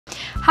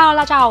Hello，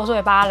 大家好，我是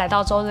尾巴，来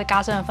到周日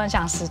GOT7的分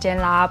享时间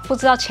啦。不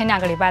知道前2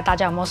个礼拜大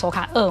家有没有收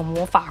看《恶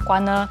魔法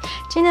官》呢？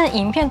今天的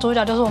影片主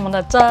角就是我们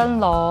的真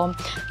龙。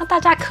那大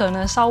家可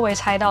能稍微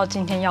猜到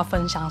今天要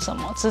分享什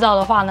么，知道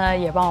的话呢，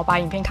也帮我把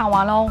影片看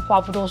完喽。话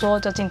不多说，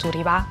就进主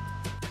题吧。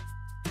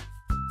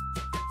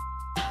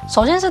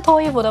首先是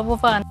脱衣服的部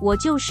分，我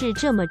就是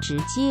这么直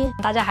接。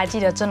大家还记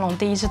得真龙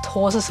第一次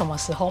脱是什么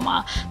时候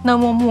吗？那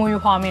幕沐浴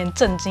画面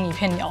震惊一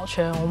片鸟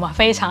圈，我们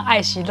非常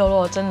爱惜肉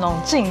肉的真龙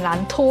竟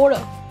然脱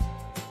了。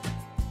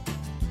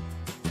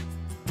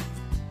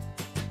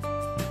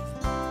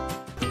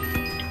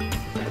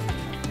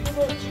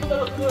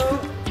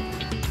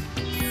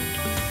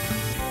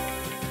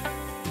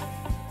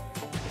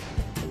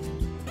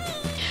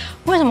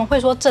 为什么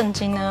会说震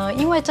惊呢？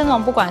因为真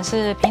龙不管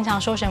是平常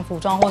休闲服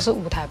装或是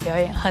舞台表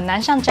演，很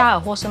难像嘉尔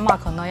或是 Mark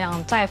那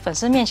样在粉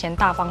丝面前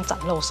大方展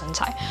露身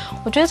材。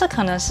我觉得这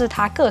可能是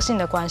他个性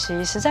的关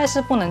系，实在是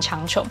不能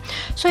强求。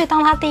所以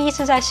当他第一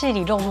次在戏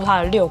里露出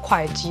他的6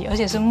块肌，而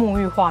且是沐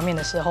浴画面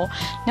的时候，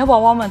鸟宝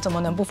宝们怎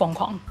么能不疯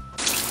狂？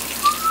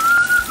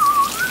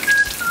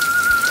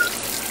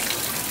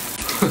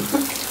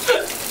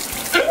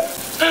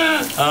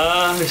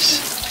啊！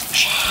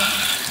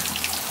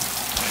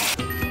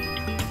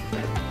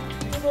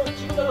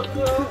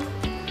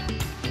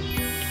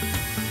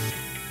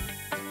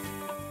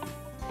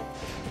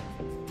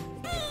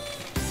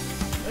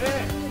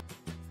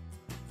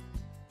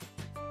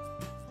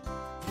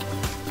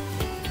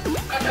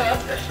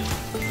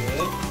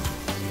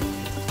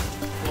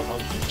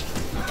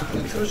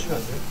 틀어주시면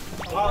안 돼요?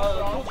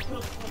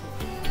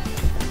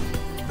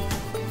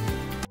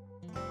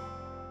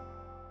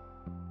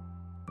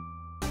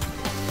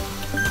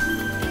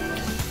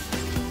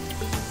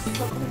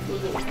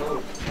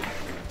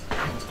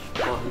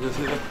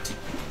 안녕하세요.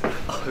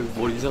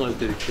 머리 이상할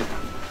때 이렇게.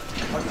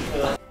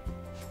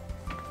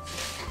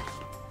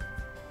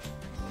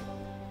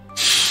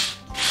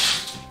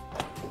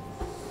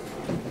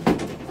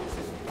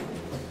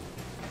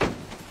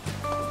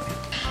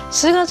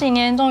 时隔几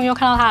年，终于又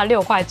看到他的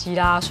6块肌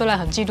啦。虽然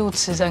很嫉妒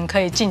池人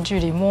可以近距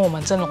离摸我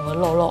们真龙的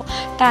肉肉，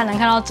但能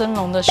看到真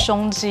龙的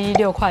胸肌、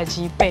6块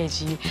肌、背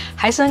肌，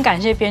还是很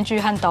感谢编剧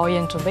和导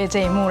演准备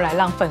这一幕来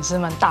让粉丝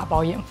们大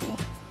饱眼福。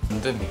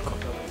안 됩니까?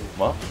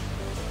 뭐?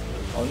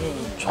 아니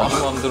자기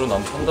마음대로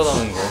남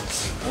판단하는 거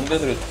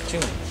온대들의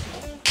특징은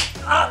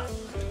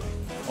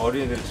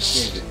어린애들의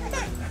특징이지.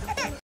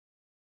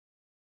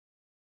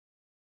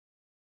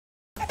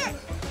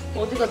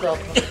 어디가 더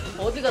아파?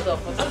 어디가 더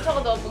아파?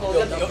 상처가 더 아프고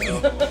어디가 더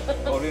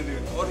아파?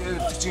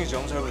 어린애들 특징이지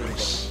영잘 보니까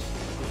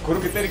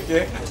그렇게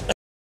때릴게.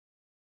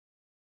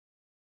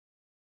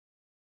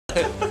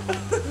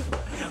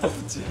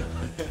 아프지.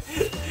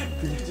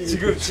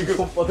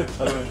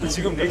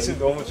 지금 리액션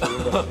너무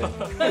좋은 것 같아.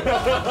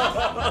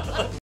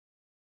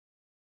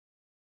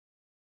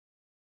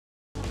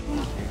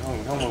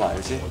 형 보면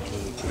알지?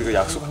 우리가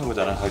약속한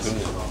거잖아 가기로.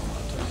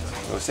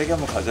 이거 세게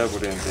한번 가자고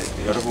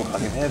그랬는데 여러 번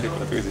가긴 해야 될 것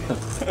같아, 그지?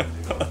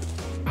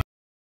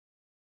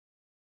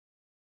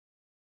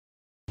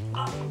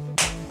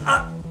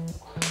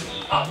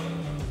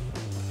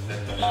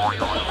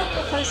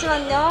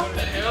 잠시만요.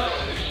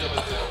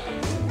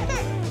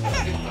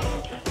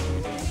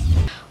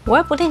 我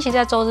会不定期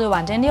在周日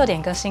晚间6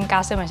点更新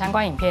GOT7相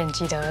关影片，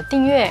记得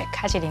订阅、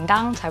开启铃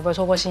铛，才不会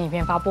错过新影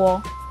片发布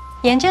哦。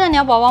眼尖的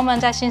鸟宝宝们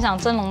在欣赏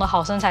真龙的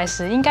好身材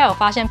时，应该有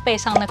发现背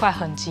上那块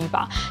痕迹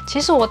吧？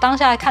其实我当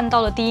下看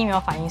到的第一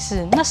秒反应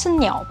是，那是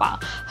鸟吧？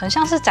很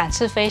像是展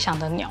翅飞翔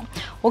的鸟。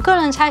我个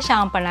人猜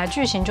想，本来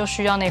剧情就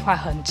需要那块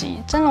痕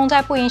迹，真龙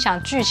在不影响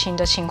剧情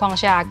的情况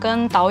下，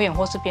跟导演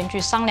或是编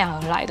剧商量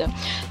而来的。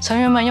成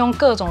员们用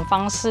各种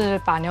方式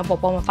把鸟宝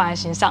宝们放在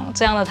心上，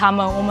这样的他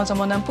们，我们怎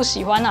么能不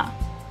喜欢啊？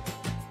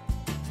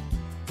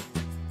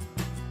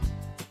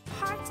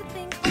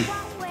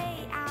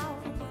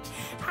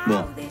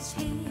 뭐?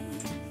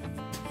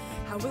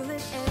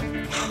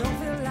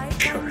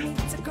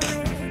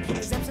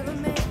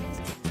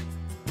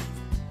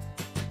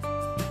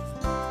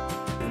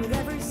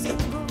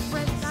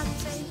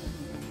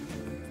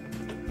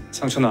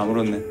 상처는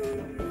아물었네.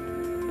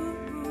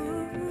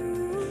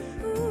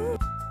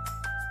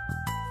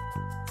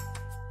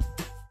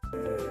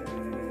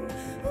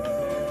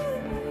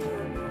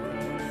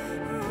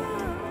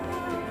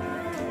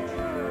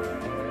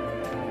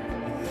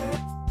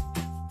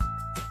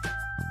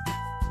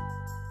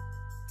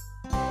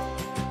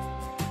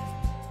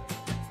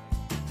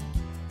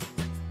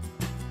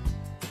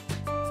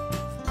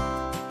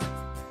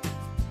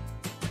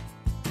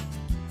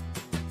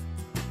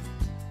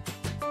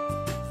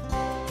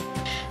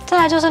再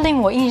来就是令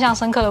我印象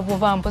深刻的部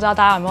分，不知道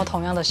大家有没有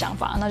同样的想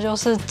法？那就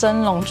是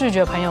真龙拒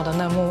绝朋友的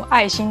那幕，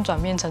爱心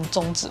转变成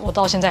中指，我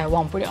到现在也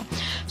忘不了。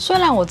虽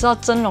然我知道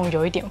真龙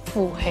有一点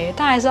腹黑，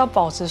但还是要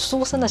保持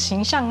书生的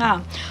形象啊！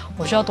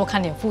我需要多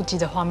看点腹肌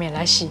的画面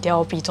来洗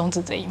掉比中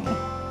指这一幕。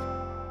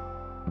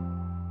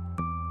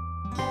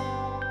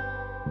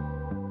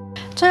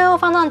最后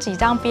放上几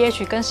张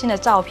BH 更新的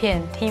照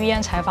片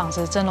 ，tvN 采访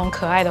时真龙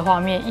可爱的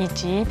画面，以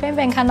及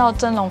BamBam 看到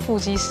真龙腹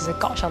肌时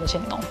搞笑的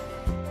线动。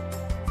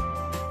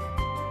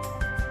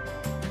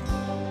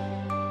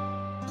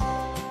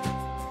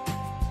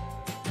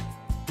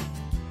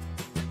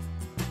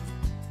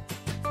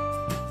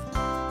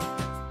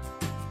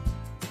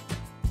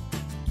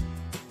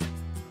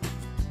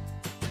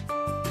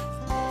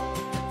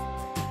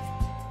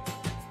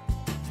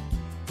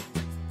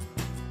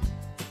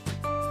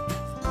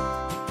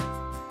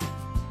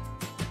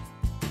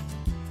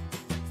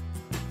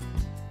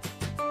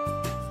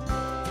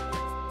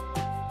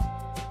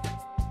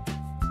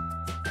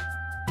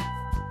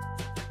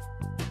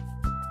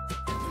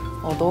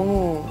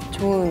 너무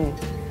좋은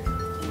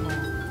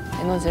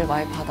에너지를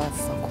많이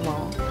받았어.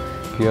 고마워.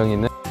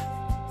 규영이는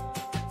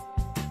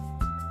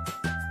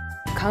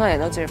강한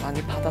에너지를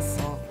많이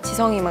받았어.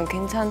 지성이만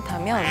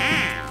괜찮다면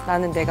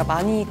나는 내가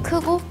많이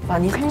크고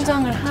많이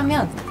성장을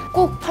하면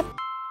꼭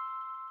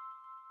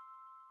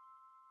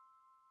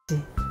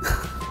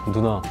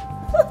누나.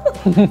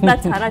 나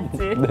잘하지.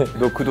 네.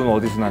 너 그 돈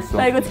어디서 났어?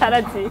 나 이거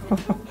잘하지.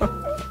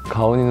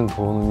 가온이는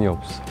돈이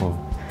없어.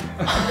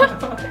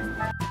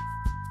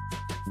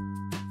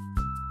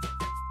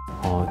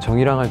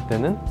 정이랑 할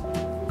때는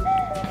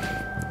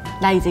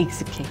나 이제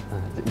익숙해.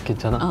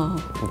 괜찮아?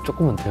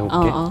 조금만 배울게.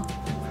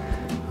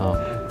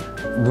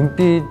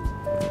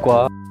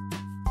 눈빛과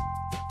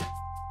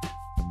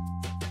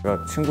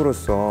내가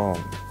친구로서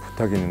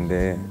부탁이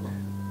있는데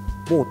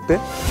뭐 어때?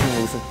 지금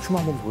여기서 춤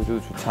한번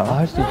보여줘도 좋잖아.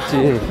 할 수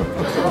있지.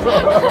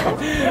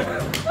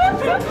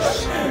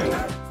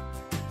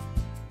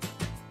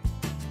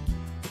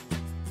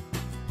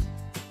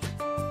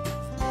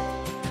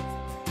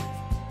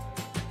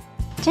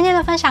今天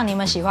的分享你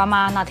们喜欢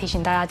吗？那提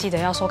醒大家记得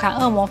要收看《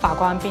恶魔法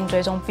官》，并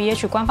追踪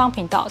BH 官方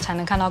频道，才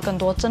能看到更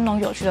多真龙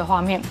有趣的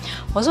画面。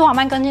我是缓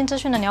慢跟进资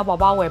讯的鸟宝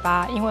宝尾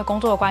巴，因为工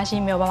作的关系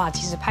没有办法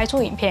及时拍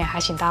出影片，还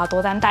请大家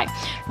多担待。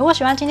如果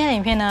喜欢今天的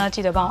影片呢，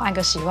记得帮我按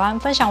个喜欢，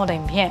分享我的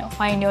影片，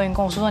欢迎留言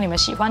跟我说说你们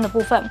喜欢的部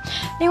分。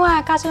另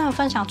外，GOT7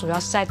分享主要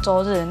是在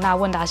周日，那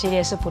问答系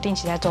列是不定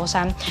期在周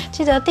三，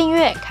记得订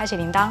阅、开启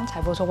铃铛，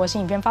才不会错过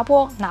新影片发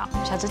布哦。那我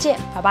们下次见，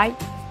拜拜。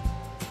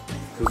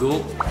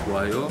 구독,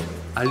 좋아요,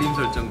 알림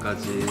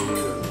설정까지.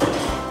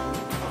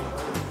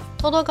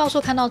 偷偷告诉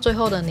看到最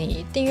后的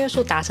你，订阅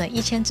数达成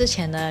1000之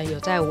前呢，有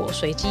在我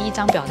随机一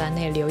张表单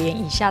内留言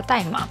以下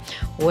代码，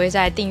我会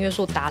在订阅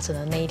数达成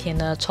的那一天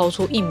呢，抽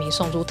出1名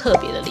送出特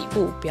别的礼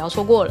物，不要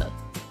错过了。